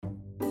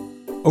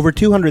Over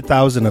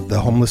 200,000 of the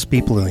homeless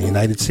people in the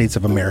United States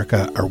of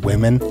America are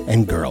women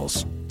and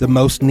girls. The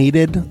most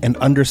needed and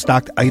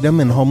understocked item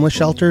in homeless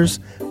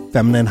shelters,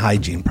 feminine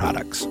hygiene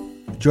products.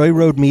 Joy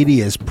Road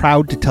Media is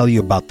proud to tell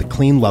you about the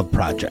Clean Love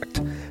Project.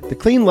 The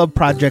Clean Love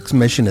Project's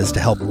mission is to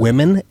help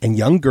women and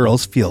young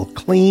girls feel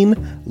clean,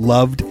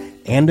 loved,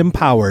 and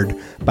empowered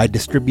by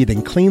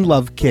distributing Clean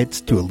Love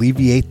kits to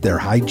alleviate their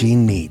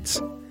hygiene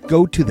needs.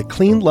 Go to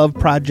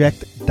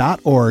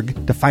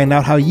thecleanloveproject.org to find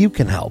out how you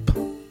can help.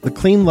 The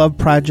Clean Love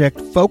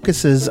Project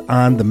focuses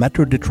on the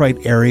Metro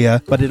Detroit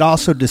area, but it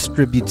also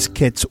distributes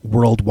kits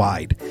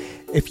worldwide.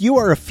 If you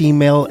are a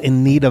female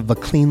in need of a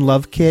Clean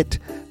Love kit,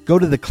 go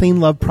to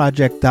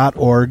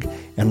thecleanloveproject.org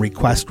and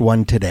request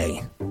one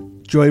today.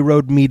 Joy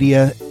Road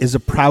Media is a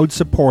proud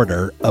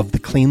supporter of the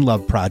Clean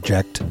Love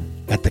Project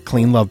at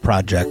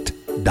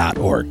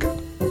thecleanloveproject.org.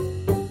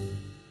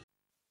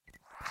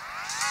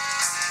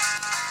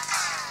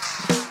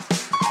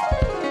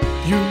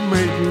 You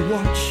made me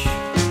watch.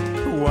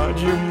 Why'd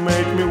you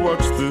make me watch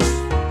this?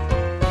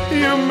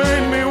 You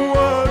made me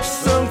watch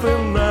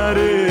something I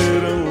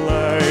didn't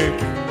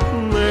like.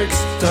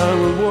 Next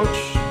time we'll watch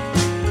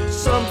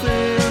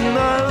something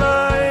I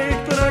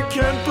like, but I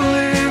can't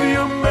believe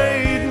you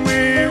made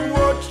me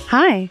watch.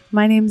 Hi,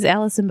 my name's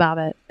Allison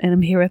Bobbitt, and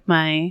I'm here with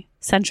my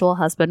sensual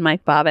husband,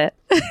 Mike Bobbitt.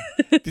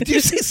 Did you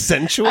say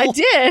sensual? I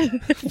did.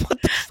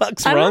 What the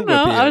fuck's I wrong don't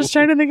know. with you? I was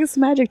trying to think of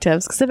some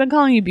adjectives because I've been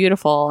calling you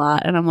beautiful a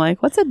lot, and I'm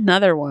like, what's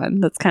another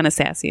one that's kind of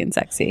sassy and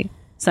sexy?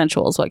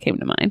 Sensual is what came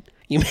to mind.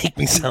 You make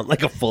me sound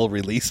like a full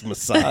release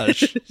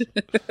massage.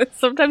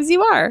 Sometimes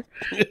you are.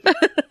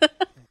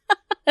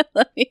 I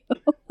love you.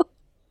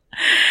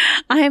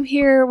 I am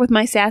here with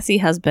my sassy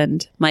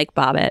husband, Mike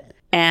Bobbitt,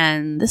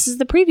 and this is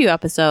the preview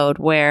episode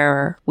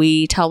where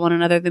we tell one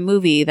another the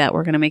movie that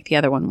we're going to make the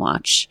other one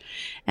watch.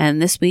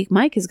 And this week,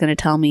 Mike is going to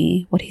tell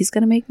me what he's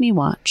going to make me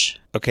watch.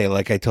 Okay,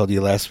 like I told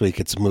you last week,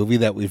 it's a movie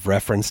that we've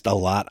referenced a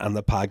lot on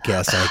the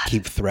podcast, and I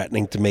keep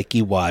threatening to make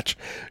you watch.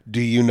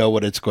 Do you know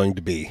what it's going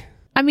to be?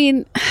 I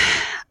mean,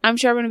 I'm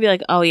sure I'm going to be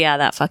like, oh yeah,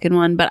 that fucking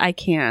one, but I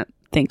can't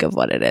think of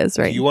what it is,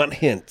 right? Do you want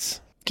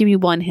hints? Give me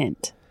one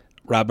hint.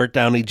 Robert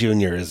Downey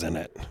Jr. is in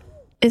it.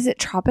 Is it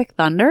Tropic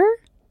Thunder?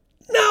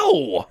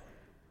 No!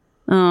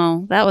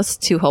 Oh, that was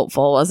too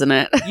hopeful, wasn't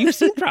it? You've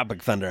seen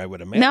Tropic Thunder, I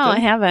would imagine. No, I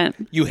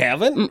haven't. You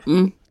haven't?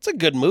 Mm-mm. It's a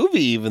good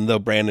movie, even though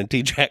Brandon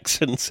T.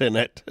 Jackson's in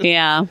it.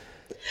 Yeah.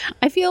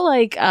 I feel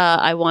like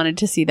I wanted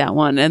to see that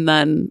one, and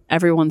then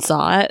everyone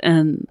saw it,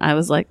 and I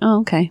was like, oh,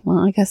 okay. Well,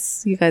 I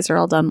guess you guys are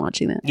all done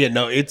watching it. Yeah,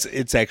 no,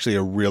 it's actually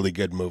a really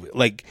good movie.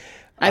 Like,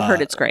 I've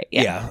heard it's great.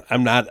 Yeah.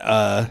 I'm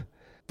not...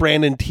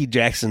 Brandon T.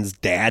 Jackson's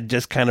dad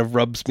just kind of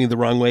rubs me the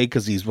wrong way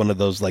because he's one of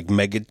those, like,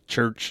 mega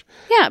church...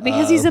 Yeah,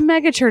 because he's a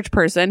mega church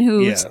person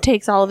who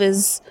takes all of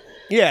his...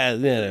 Yeah,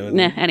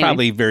 anyway.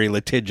 Probably very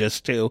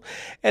litigious too.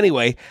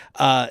 Anyway,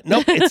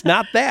 nope, it's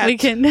not that. we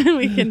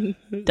can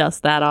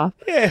dust that off.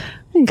 Yeah,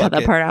 we can cut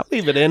that part out.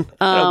 Leave it in.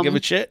 I don't give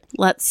a shit.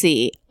 Let's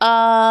see.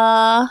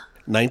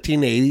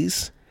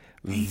 1980s,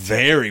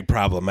 very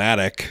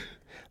problematic.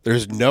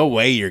 There's no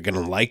way you're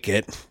gonna like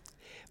it.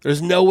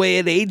 There's no way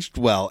it aged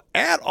well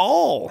at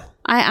all.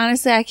 I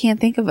can't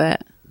think of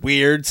it.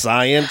 Weird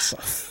science.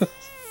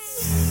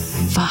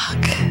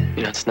 Fuck.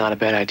 You know, it's not a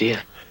bad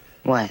idea.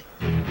 What?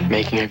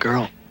 Making a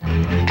girl.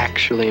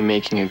 Actually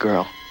making a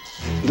girl.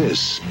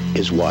 This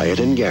is Wyatt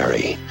and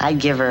Gary. I'd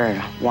give her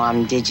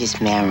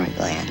Wamdigious mammary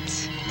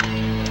glands.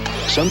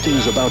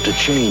 Something's about to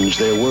change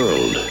their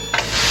world.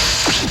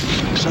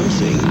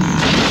 Something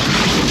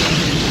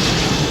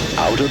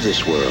out of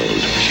this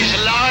world. She's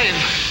alive!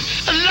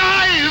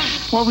 Alive!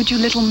 What would you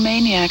little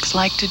maniacs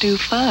like to do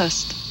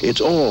first?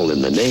 It's all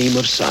in the name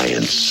of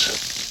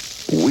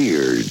science.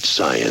 Weird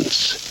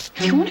science.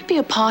 If you want to be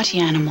a party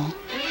animal,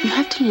 you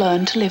have to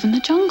learn to live in the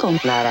jungle.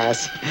 Not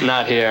us.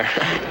 Not here.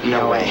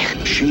 No way.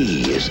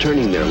 She is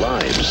turning their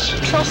lives.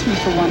 Trust me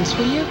for once,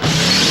 will you?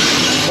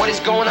 What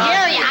is going on?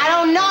 Gary, I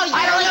don't know.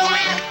 I don't know.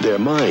 Their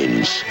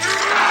minds.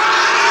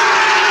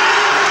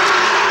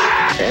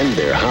 And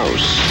their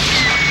house.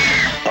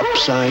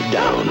 Upside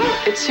down.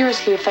 It's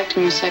seriously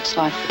affecting your sex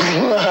life.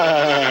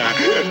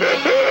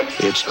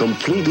 It's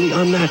completely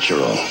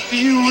unnatural. Do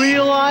you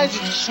realize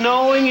it's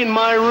snowing in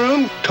my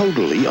room?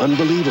 Totally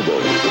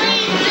unbelievable.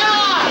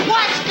 God,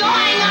 what's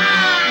going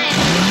on?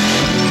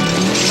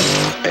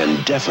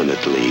 And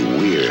definitely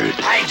weird.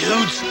 Hey,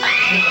 dudes.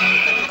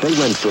 They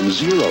went from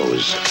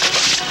zeros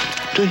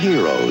to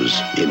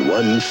heroes in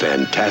one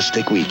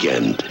fantastic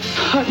weekend.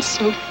 That's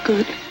so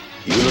good.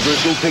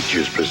 Universal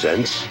Pictures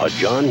presents a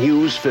John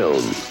Hughes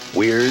film,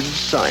 Weird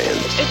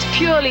Science. It's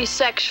purely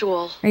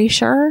sexual. Are you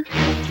sure?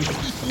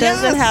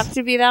 Does it have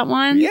to be that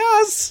one?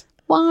 Yes.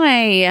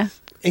 Why?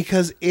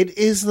 Because it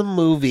is the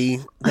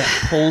movie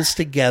that pulls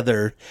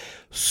together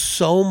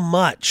so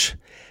much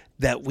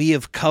that we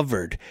have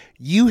covered.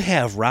 You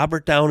have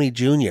Robert Downey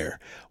Jr.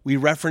 We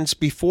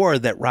referenced before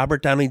that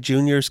Robert Downey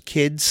Jr.'s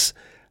kids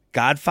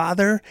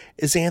godfather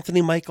is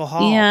Anthony Michael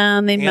Hall. Yeah,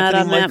 and they met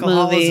on that Michael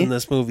Hall is movie. in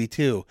this movie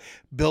too.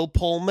 Bill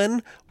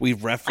Pullman,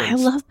 we've referenced. I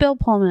love Bill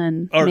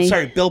Pullman.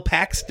 Bill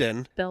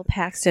Paxton. Bill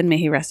Paxton, may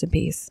he rest in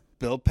peace.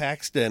 Bill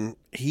Paxton,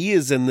 he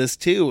is in this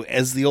too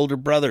as the older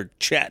brother,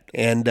 Chet.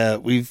 And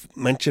we've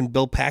mentioned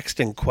Bill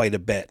Paxton quite a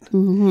bit.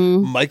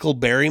 Mm-hmm. Michael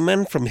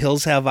Berryman from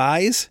Hills Have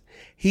Eyes,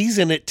 he's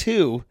in it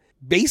too,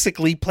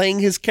 basically playing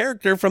his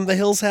character from The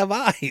Hills Have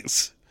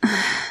Eyes.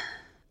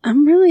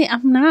 I'm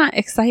not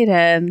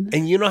excited.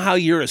 And you know how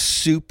you're a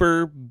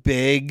super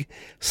big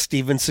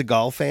Steven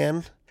Seagal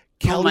fan?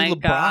 Kelly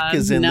LeBrock God,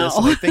 is in no. this.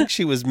 And I think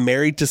she was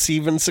married to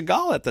Steven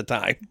Seagal at the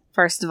time.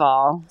 First of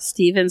all,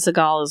 Steven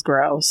Seagal is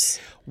gross.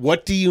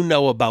 What do you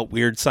know about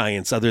Weird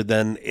Science other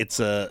than it's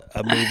a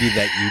movie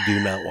that you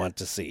do not want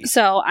to see?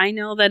 So I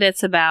know that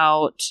it's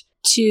about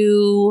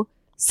two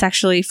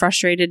sexually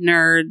frustrated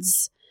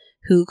nerds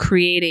who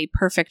create a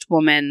perfect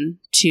woman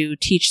to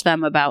teach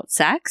them about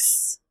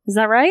sex. Is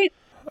that right?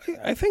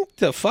 I think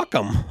to fuck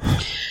them.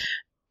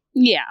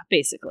 Yeah,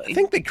 basically. I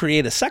think they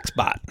create a sex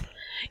bot.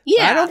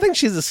 Yeah. I don't think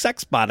she's a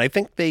sex bot. I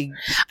think they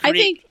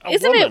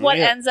isn't it what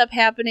ends up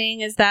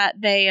happening is that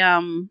they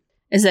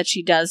is that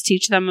she does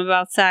teach them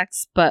about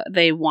sex, but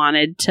they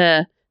wanted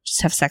to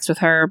just have sex with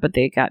her, but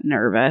they got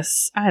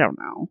nervous. I don't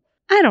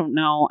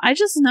know. I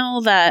just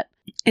know that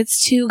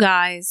it's two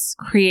guys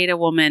create a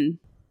woman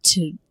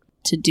to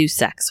do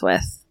sex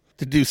with.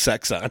 To do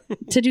sex on.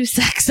 To do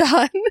sex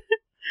on.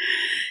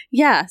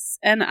 Yes,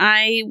 and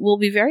I will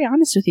be very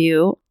honest with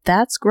you,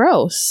 that's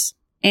gross.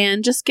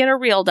 And just get a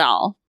real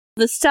doll.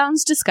 This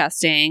sounds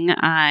disgusting.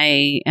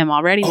 I am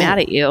already mad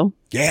at you.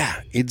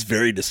 Yeah, it's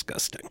very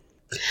disgusting.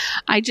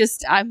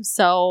 I'm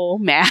so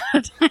mad.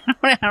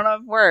 I don't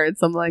have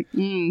words. I'm like,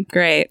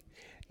 great.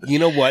 You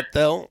know what,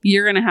 though?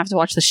 You're going to have to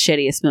watch the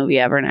shittiest movie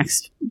ever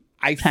next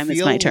time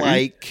it's my turn.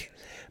 Like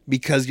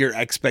because your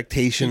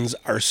expectations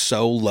are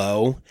so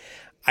low,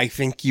 I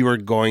think you are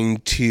going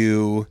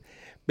to,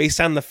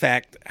 based on the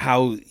fact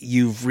how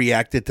you've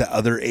reacted to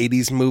other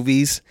 80s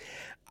movies,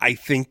 I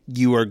think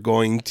you are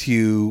going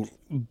to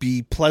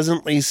be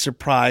pleasantly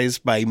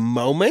surprised by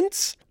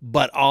moments,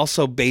 but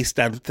also based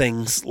on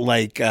things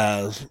like,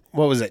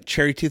 what was it,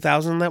 Cherry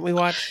 2000 that we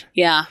watched?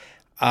 Yeah.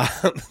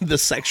 The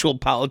sexual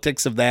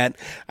politics of that,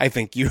 I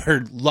think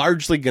you're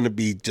largely going to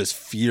be just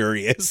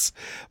furious.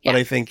 But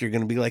I think you're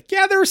going to be like,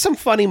 yeah, there were some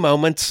funny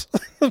moments.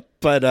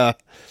 But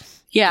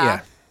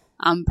yeah,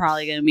 I'm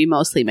probably going to be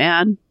mostly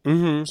mad.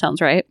 Mm-hmm. Sounds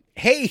right.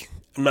 Hey,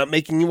 I'm not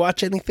making you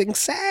watch anything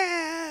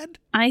sad.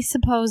 I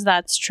suppose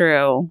that's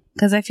true.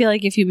 Because I feel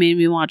like if you made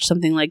me watch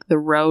something like The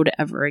Road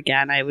ever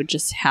again, I would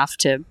just have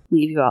to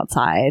leave you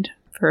outside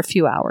for a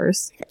few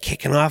hours.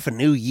 Kicking off a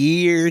new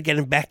year,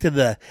 getting back to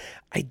the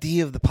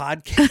idea of the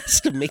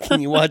podcast of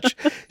making you watch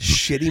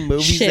shitty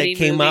movies that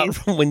came out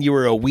from when you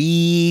were a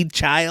wee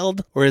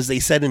child, or as they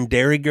said in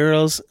Dairy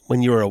Girls,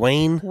 when you were a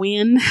Wayne.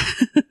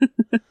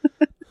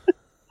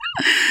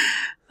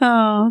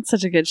 Oh, it's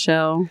such a good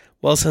show.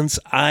 Well, since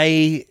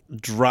I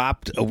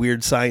dropped a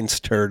Weird Science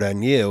turd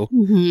on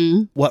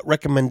you, what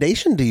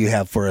recommendation do you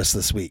have for us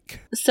this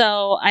week?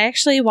 So I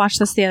actually watched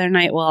this the other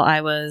night while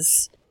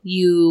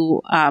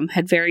you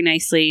had very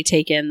nicely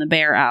taken the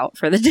bear out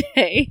for the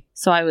day.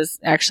 So I was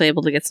actually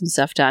able to get some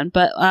stuff done.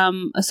 But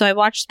so I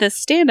watched this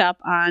stand-up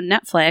on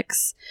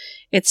Netflix.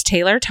 It's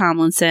Taylor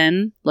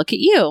Tomlinson. Look at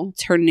You.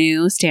 It's her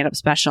new stand-up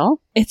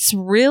special. It's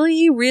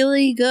really,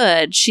 really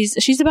good.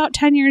 She's about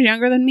 10 years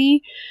younger than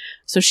me.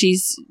 So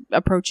she's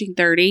approaching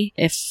 30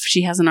 if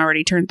she hasn't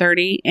already turned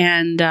 30.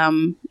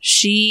 And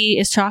she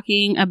is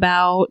talking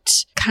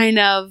about kind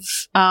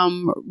of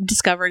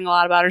discovering a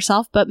lot about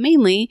herself. But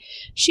mainly,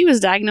 she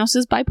was diagnosed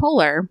as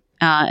bipolar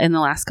in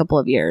the last couple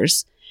of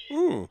years.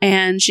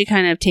 And she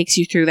kind of takes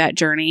you through that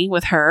journey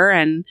with her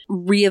and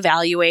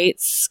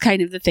reevaluates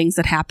kind of the things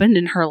that happened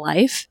in her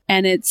life.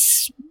 And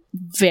it's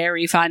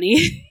very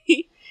funny.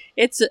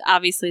 It's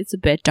a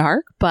bit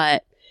dark,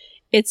 but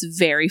it's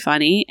very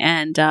funny.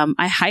 And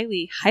I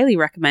highly, highly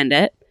recommend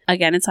it.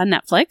 Again, it's on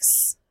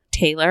Netflix.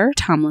 Taylor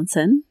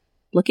Tomlinson.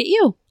 Look at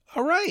You.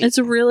 All right. It's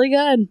really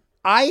good.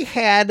 I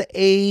had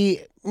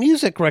a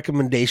music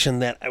recommendation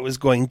that I was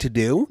going to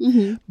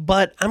do,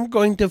 but I'm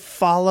going to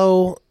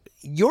follow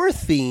your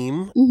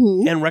theme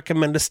and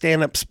recommend a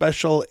stand-up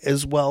special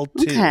as well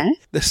too. Okay.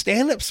 The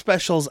stand-up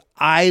specials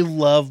I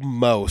love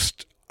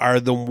most are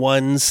the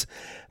ones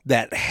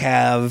that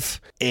have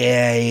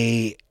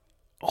a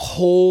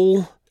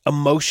whole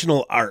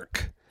emotional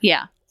arc.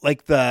 Yeah.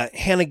 Like the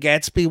Hannah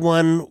Gadsby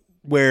one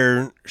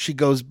where she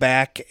goes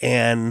back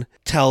and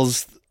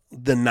tells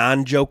the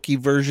non-jokey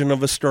version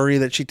of a story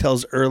that she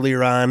tells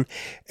earlier on,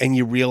 and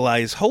you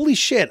realize, holy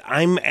shit,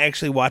 I'm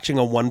actually watching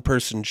a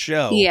one-person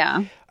show.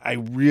 Yeah. I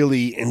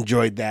really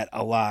enjoyed that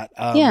a lot.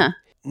 Yeah.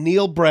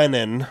 Neil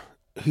Brennan,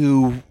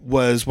 who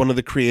was one of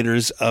the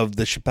creators of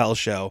The Chappelle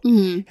Show,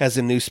 has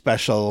a new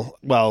special,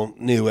 well,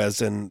 new as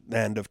in the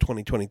end of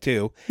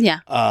 2022.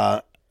 Yeah.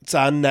 It's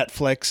on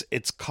Netflix.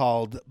 It's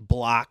called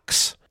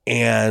Blocks,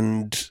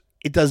 and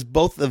it does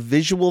both a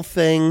visual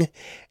thing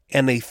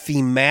and a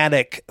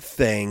thematic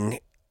thing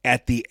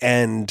at the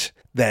end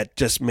that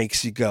just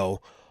makes you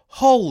go,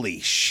 holy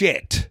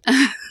shit.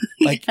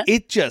 Like,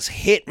 it just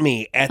hit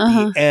me at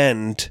the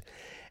end.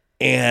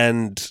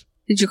 And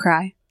did you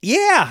cry?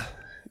 Yeah,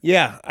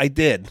 I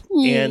did.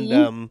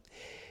 And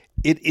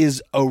it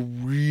is a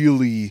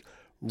really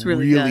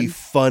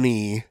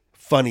funny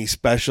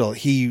special.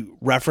 He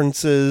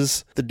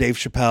references the Dave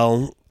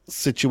Chappelle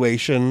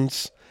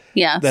situations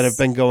that have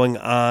been going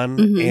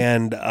on,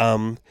 and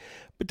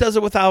but does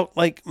it without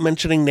like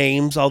mentioning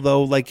names.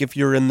 Although, like, if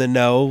you're in the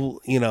know,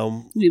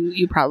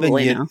 you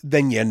probably know.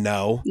 Then you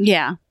know.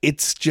 Yeah,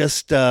 it's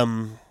just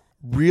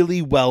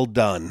really well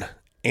done,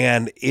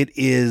 and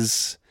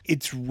it's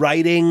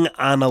writing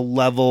on a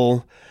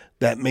level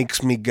that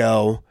makes me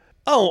go,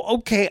 oh,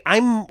 okay,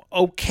 I'm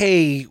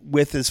okay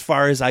with as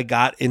far as I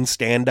got in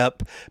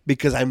stand-up,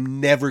 because I'm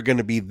never going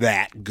to be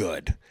that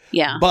good.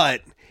 Yeah.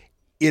 But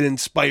it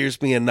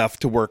inspires me enough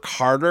to work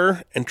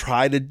harder and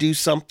try to do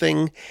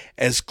something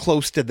as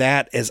close to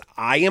that as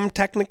I am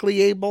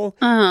technically able,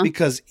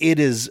 because it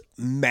is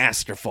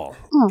masterful.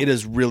 It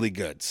is really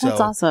good. So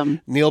that's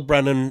awesome. Neil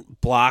Brennan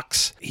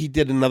blocks. He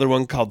did another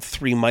one called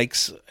Three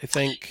Mics, I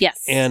think.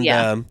 Yes. And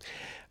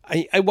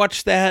I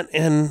watched that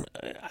and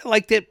I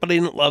liked it, but I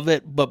didn't love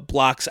it. But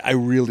Blocks, I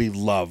really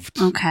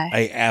loved. Okay.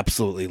 I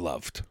absolutely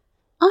loved.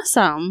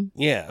 Awesome.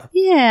 Yeah.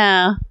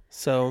 Yeah.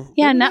 So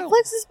yeah,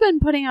 Netflix has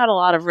been putting out a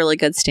lot of really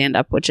good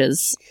stand-up, which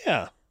is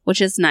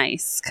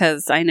nice,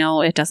 because I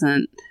know it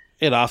doesn't.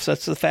 It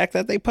offsets the fact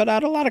that they put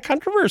out a lot of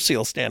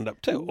controversial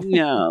stand-up too.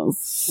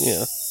 Yes.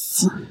 Yeah.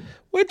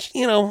 Which,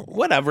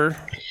 whatever.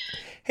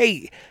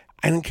 Hey,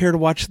 I didn't care to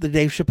watch the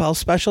Dave Chappelle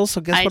special,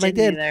 so guess what I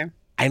did? Either.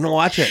 I didn't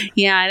watch it.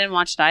 Yeah, I didn't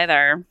watch it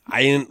either.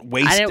 I didn't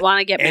want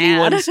to get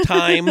anyone's mad.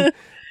 time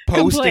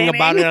posting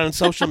about it on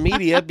social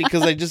media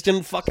because I just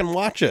didn't fucking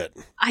watch it.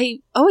 I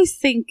always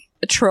think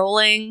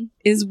trolling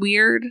is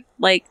weird,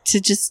 like to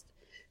just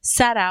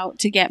set out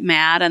to get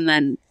mad and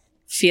then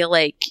feel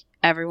like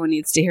everyone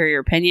needs to hear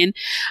your opinion.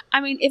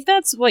 I mean, if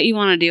that's what you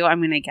want to do, I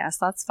mean, I guess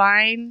that's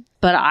fine,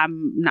 but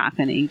I'm not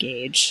going to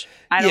engage.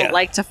 I don't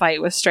like to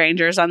fight with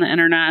strangers on the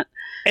internet.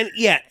 And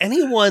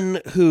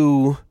anyone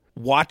who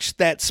watched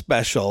that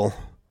special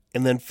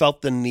and then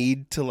felt the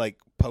need to like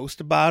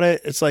post about it,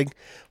 it's like,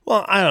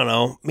 well, I don't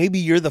know, maybe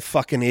you're the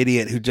fucking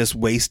idiot who just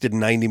wasted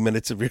 90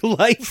 minutes of your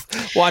life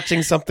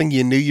watching something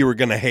you knew you were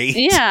gonna hate.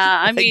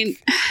 Yeah, I mean,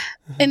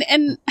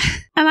 and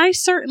I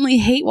certainly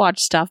hate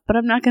watch stuff, but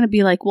I'm not gonna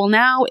be like, well,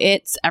 now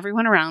it's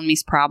everyone around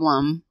me's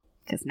problem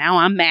because now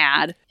I'm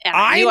mad. And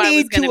I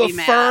need to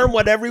affirm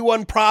what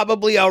everyone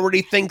probably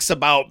already thinks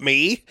about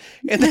me,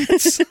 and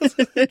that's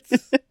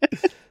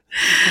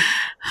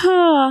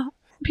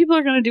people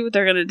are going to do what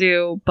they're going to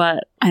do,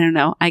 but I don't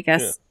know. I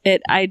guess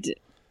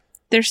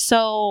there's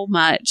so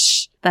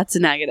much that's a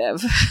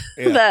negative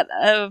that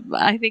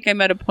I think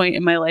I'm at a point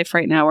in my life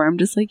right now where I'm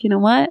just like, you know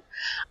what?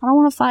 I don't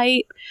want to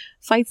fight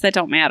fights that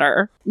don't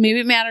matter. Maybe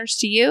it matters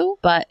to you,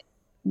 but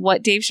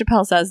what Dave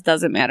Chappelle says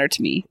doesn't matter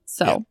to me.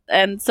 So,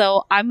 and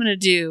so I'm going to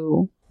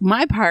do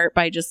my part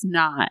by just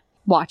not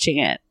watching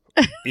it.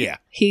 Yeah.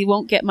 He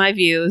won't get my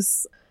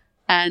views,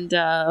 and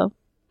I'm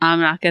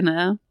not going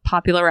to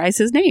popularize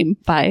his name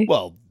by...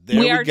 Well, there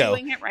we are go.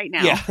 doing it right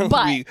now. Yeah,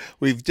 but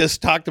we've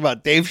just talked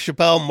about Dave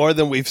Chappelle more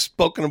than we've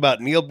spoken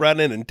about Neil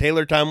Brennan and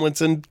Taylor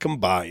Tomlinson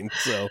combined.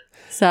 So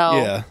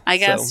I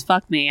guess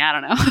fuck me. I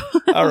don't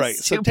know. All right.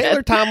 So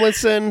Taylor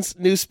Tomlinson's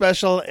new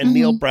special and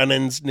Neil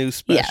Brennan's new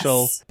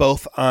special,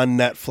 both on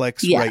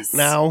Netflix right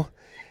now.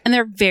 And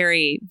they're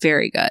very,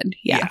 very good.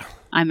 Yeah.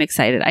 I'm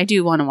excited. I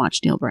do want to watch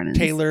Neil Brennan.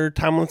 Taylor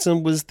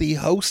Tomlinson was the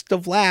host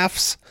of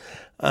Laughs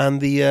on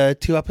the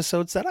 2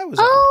 episodes that I was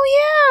on.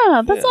 Oh,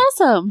 yeah. That's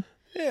awesome.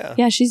 Yeah.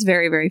 Yeah, she's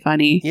very, very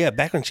funny. Yeah,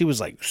 back when she was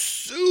like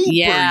super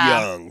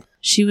young.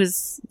 She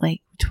was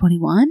like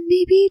 21,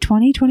 maybe?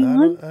 20,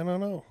 21? I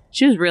don't know.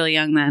 She was really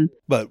young then.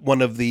 But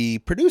one of the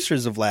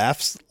producers of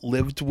Laughs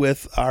lived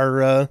with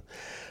our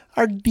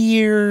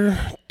dear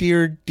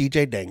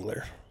DJ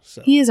Dangler.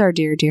 So. He is our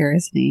dear,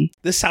 isn't he?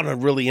 This sounded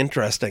really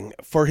interesting.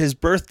 For his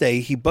birthday,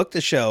 he booked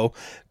a show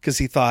because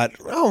he thought,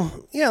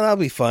 oh, yeah, that'll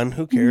be fun.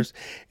 Who cares?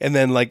 And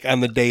then, like,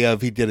 on the day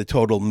of, he did a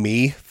total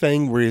me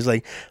thing where he's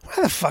like,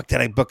 why the fuck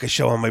did I book a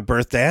show on my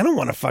birthday? I don't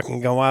want to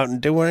fucking go out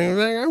and do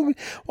anything.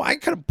 Well, I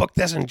could have booked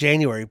this in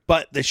January.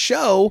 But the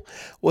show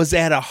was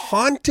at a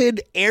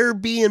haunted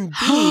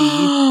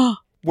Airbnb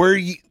where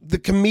the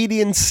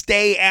comedians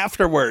stay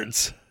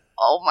afterwards.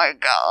 Oh my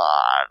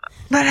God.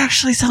 That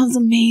actually sounds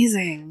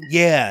amazing.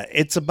 Yeah,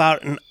 it's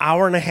about an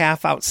hour and a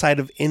half outside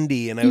of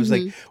Indy. And I was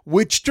like,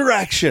 which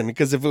direction?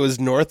 Because if it was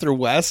north or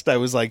west, I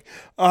was like,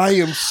 I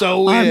am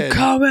so I'm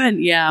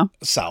coming. Yeah.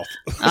 South.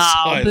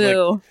 Oh,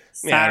 boo. Like,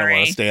 yeah, I don't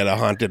want to stay at a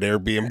haunted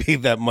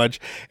Airbnb that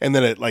much. And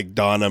then it like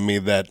dawned on me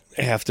that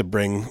I have to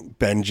bring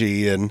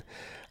Benji, and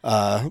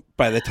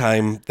by the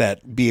time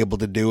that be able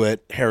to do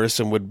it,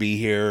 Harrison would be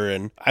here.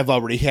 And I've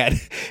already had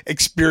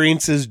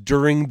experiences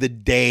during the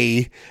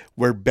day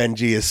where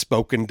Benji has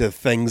spoken to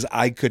things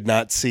I could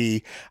not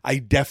see. I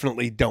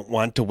definitely don't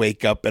want to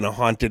wake up in a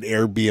haunted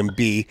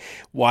Airbnb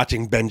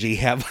watching Benji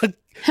have a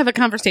have a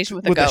conversation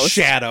with a with ghost. a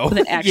shadow. With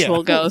an actual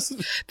Yeah. ghost.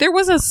 There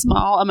was a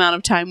small amount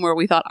of time where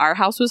we thought our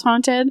house was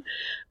haunted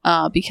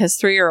because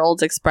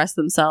 3-year-olds express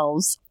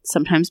themselves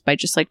sometimes by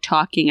just like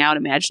talking out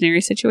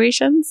imaginary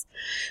situations.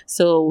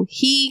 So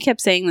he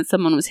kept saying that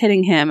someone was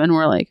hitting him, and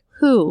we're like,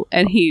 who?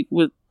 And he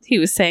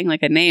was saying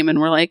like a name, and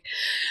we're like,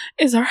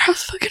 is our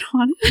house fucking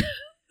haunted?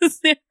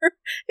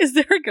 Is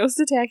there a ghost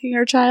attacking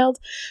our child?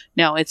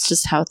 No, it's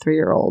just how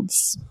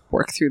 3-year-olds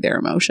work through their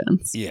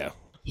emotions. Yeah.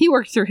 He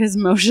worked through his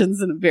emotions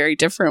in a very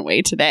different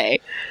way today.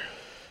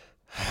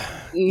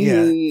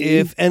 Yeah.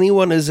 If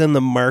anyone is in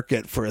the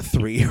market for a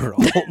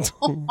 3-year-old.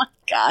 Oh my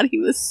God, he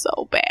was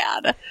so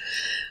bad.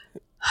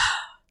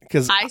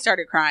 Because I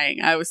started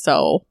crying. I was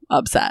so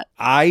upset.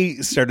 I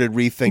started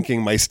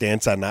rethinking my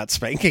stance on not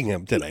spanking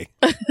him today.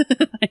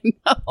 I know.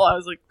 I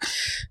was like,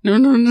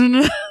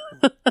 no.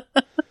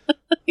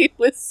 He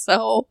was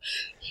so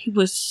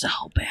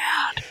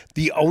bad.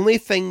 The only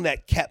thing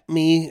that kept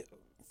me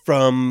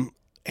from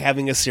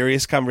having a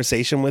serious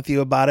conversation with you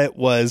about it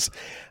was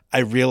I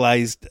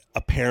realized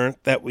a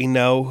parent that we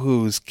know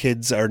whose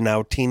kids are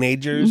now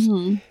teenagers,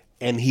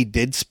 and he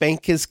did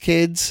spank his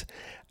kids.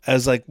 I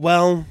was like,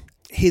 well,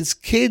 his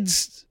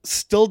kids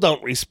still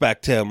don't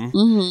respect him,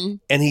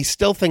 and he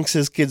still thinks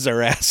his kids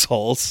are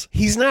assholes.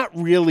 He's not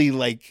really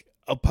like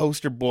a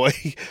poster boy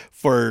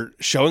for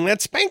showing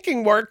that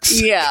spanking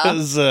works. Yeah.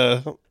 'Cause,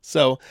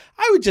 so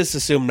I would just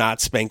assume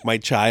not spank my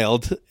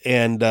child.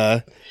 And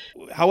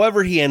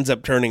however he ends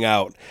up turning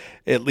out,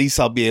 at least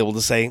I'll be able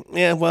to say,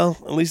 yeah, well,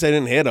 at least I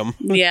didn't hit him.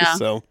 Yeah.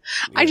 So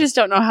I just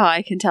don't know how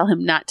I can tell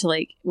him not to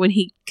like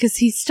because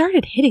he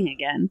started hitting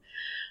again.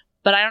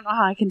 But I don't know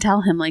how I can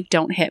tell him like,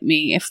 don't hit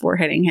me if we're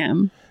hitting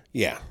him.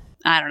 yeah,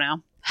 I don't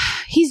know.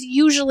 He's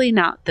usually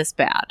not this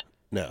bad.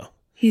 no.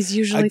 He's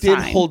usually I did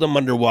fine. hold him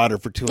underwater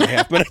for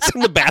 2.5 minutes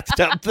in the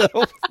bathtub,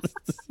 though.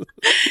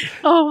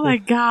 Oh my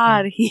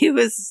God.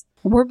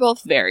 We're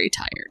both very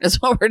tired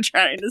is what we're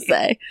trying to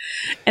say.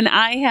 And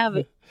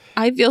I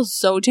feel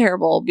so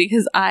terrible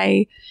because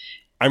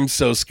I'm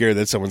so scared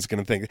that someone's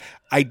going to think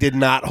I did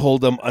not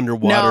hold him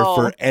underwater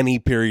for any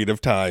period of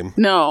time.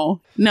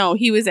 No,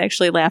 he was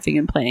actually laughing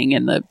and playing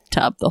in the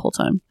tub the whole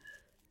time.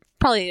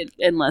 Probably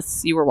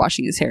unless you were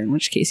washing his hair, in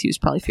which case he was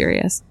probably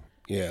furious.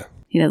 Yeah.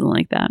 He doesn't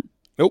like that.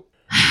 Nope.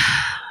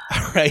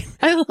 All right.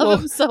 I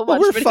love him so much,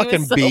 we're but fucking he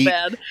was so beat.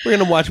 bad. We're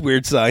going to watch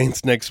Weird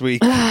Science next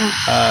week.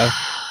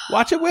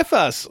 Watch it with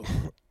us.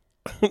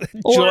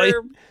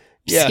 Or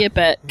Yeah. skip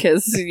it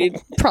because you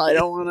probably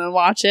don't want to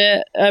watch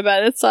it. I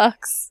bet it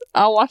sucks.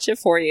 I'll watch it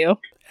for you.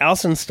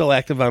 Allison's still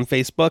active on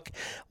Facebook.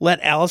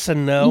 Let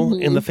Allison know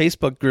in the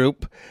Facebook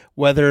group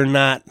whether or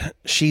not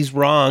she's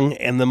wrong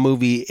and the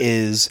movie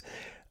is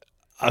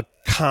a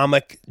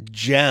comic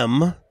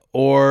gem,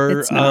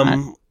 or It's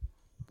not.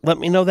 let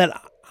me know that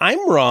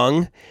I'm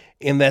wrong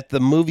in that the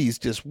movie's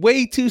just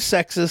way too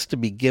sexist to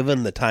be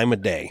given the time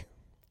of day.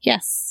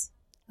 Yes.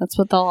 That's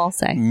what they'll all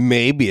say.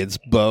 Maybe it's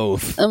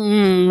both.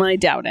 I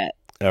doubt it.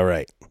 All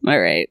right. All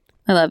right.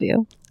 I love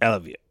you. I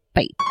love you.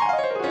 Bye.